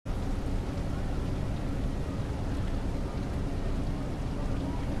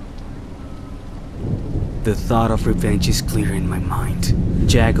The thought of revenge is clear in my mind.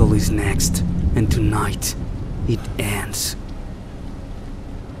 Jackal is next, and tonight, it ends.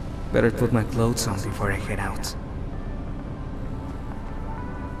 Better put my clothes on before I head out.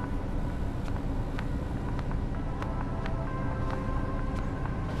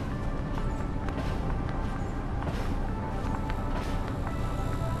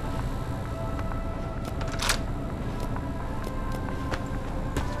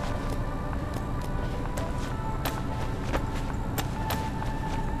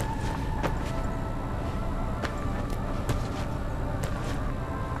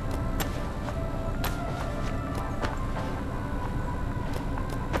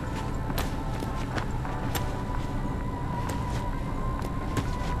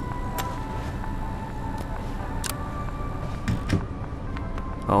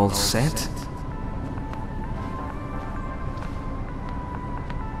 All set?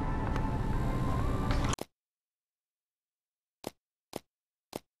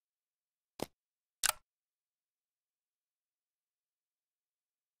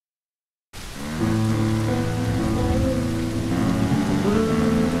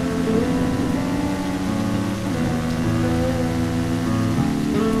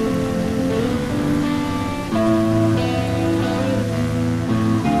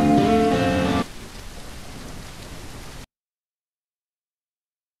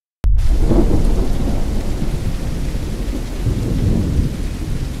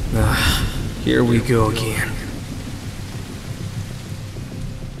 Here we go again.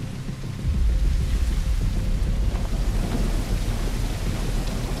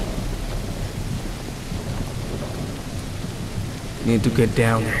 Need to get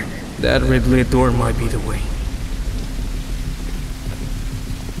down there. That red lit door might be the way.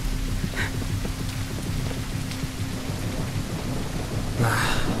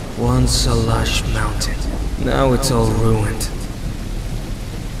 Once a lush mountain. Now it's all ruined.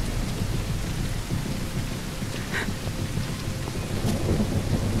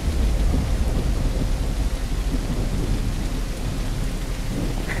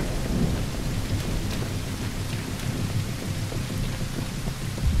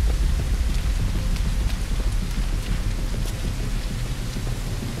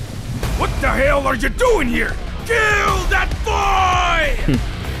 What the hell are you doing here? Kill that boy!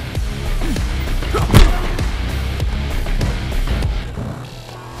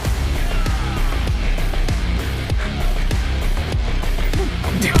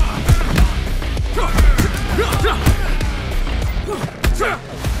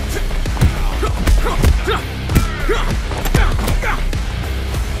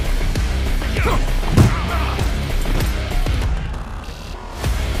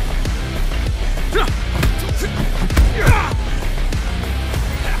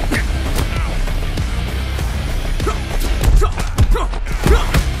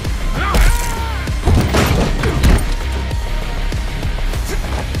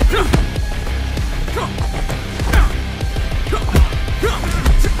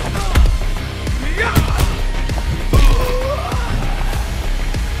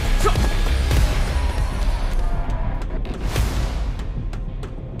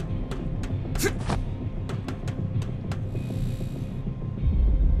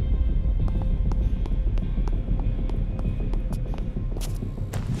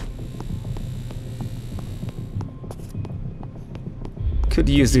 Could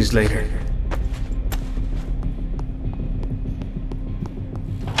use this later.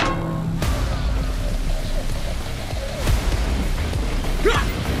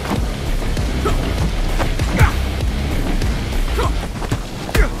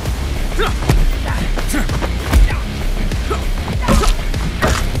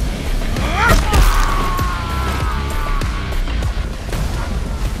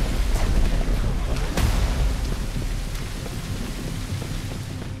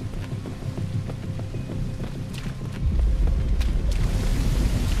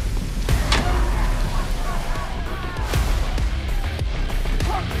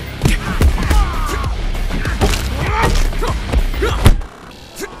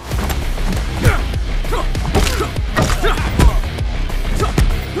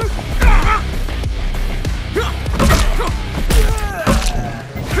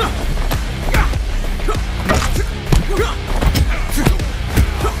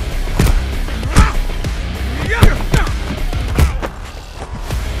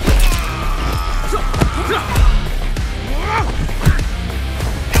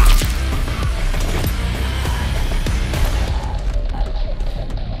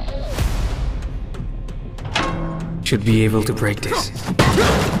 Should be able to break this.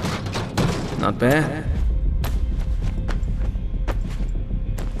 Not bad.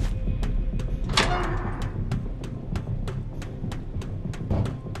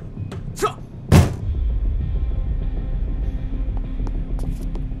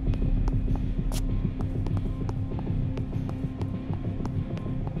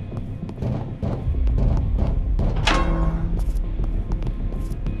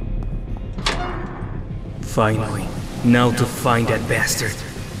 Finally, now to find that bastard.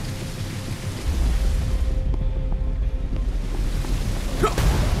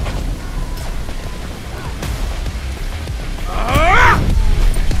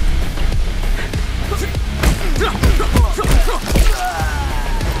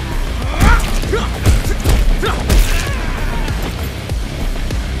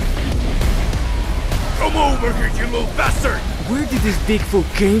 Come over here, you little bastard! Where did this big fool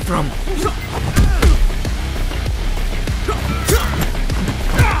came from?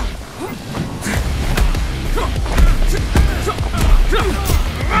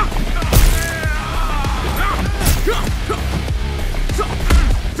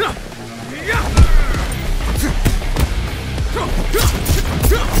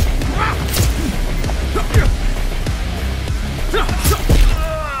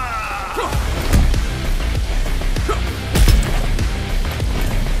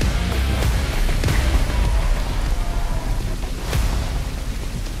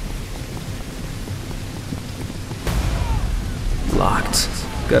 Locked.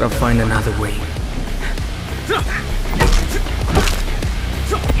 Gotta find another way.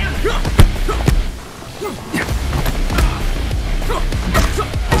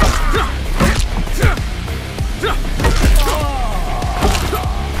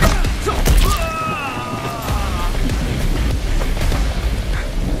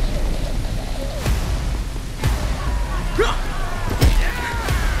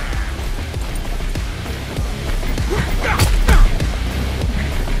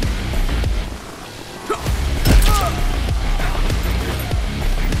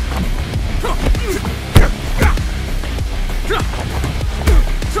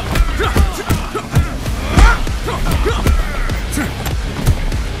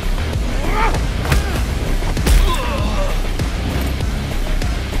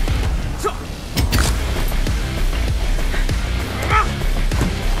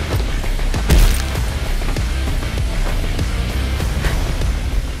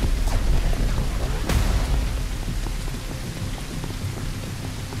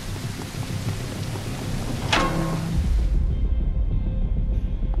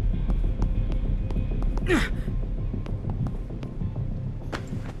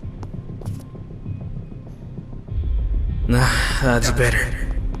 That's better.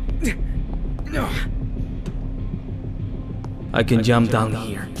 I can jump down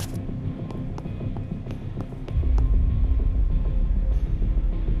here.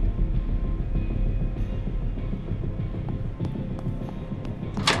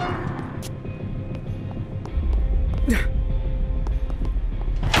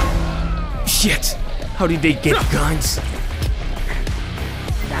 Shit! How did they get guns?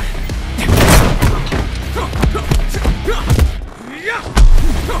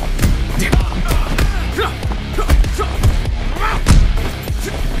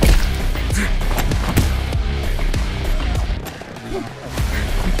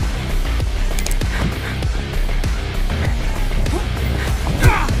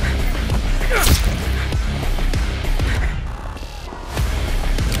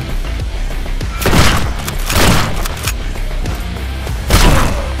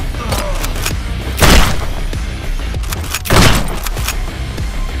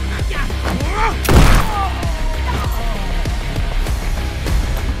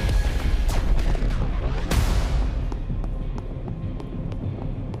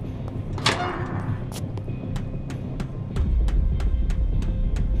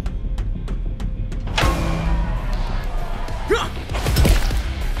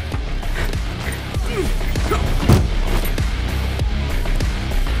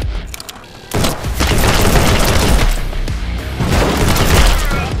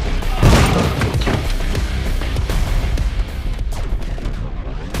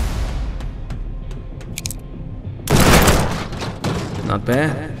 Not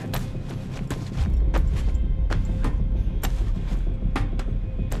bad.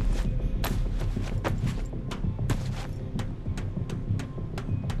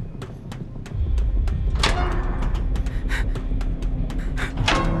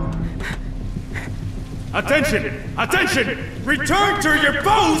 Attention! Attention! Return to your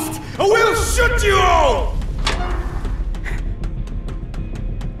post, or we'll shoot you all!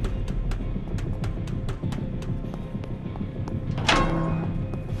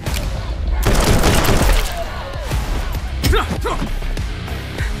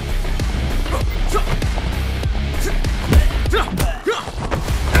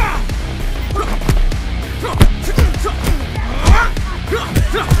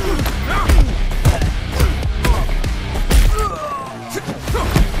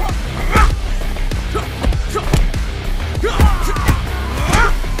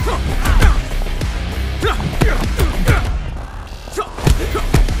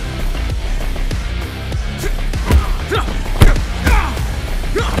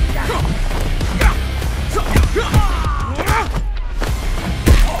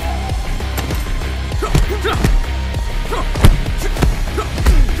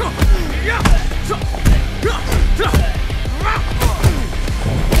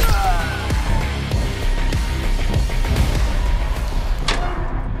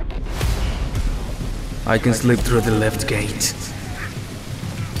 I can slip through the left gate.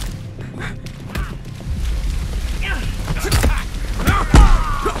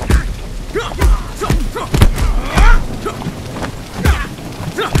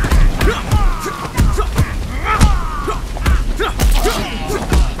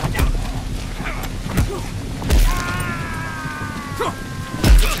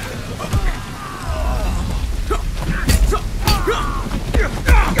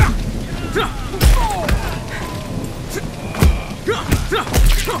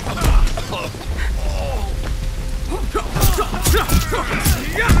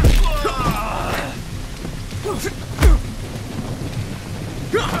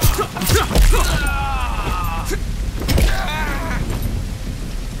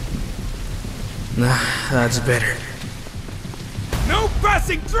 That's better. No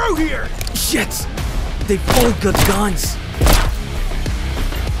passing through here! Shit! They've all got guns!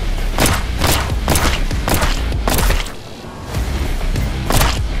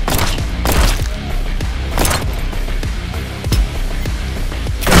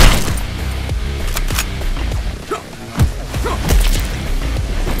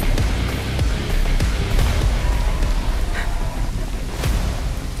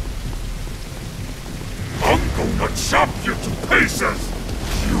 Chop you to pieces!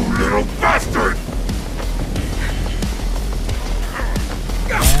 You little bastard!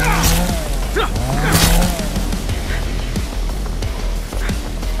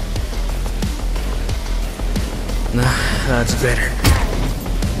 That's better.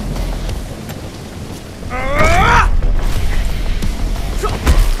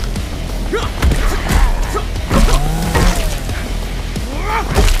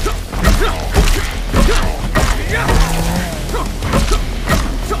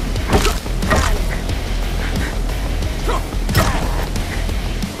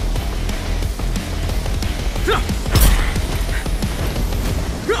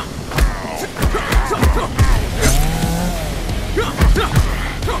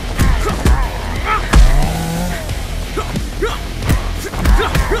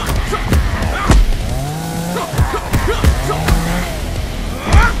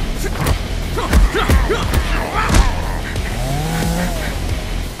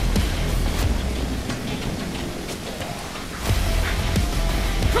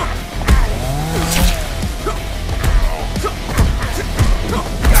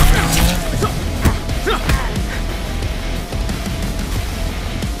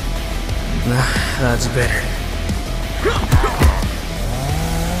 That's better.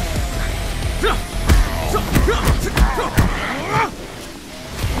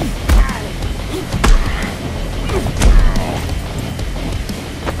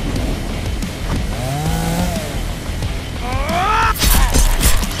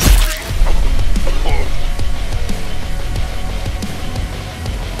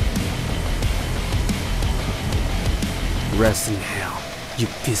 Rest in hell, you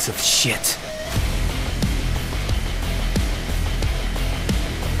piece of shit.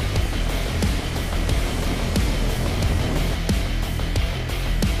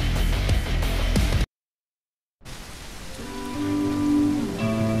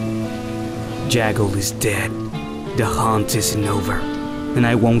 Jaggle is dead. The hunt isn't over, and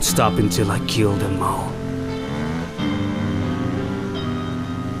I won't stop until I kill them all.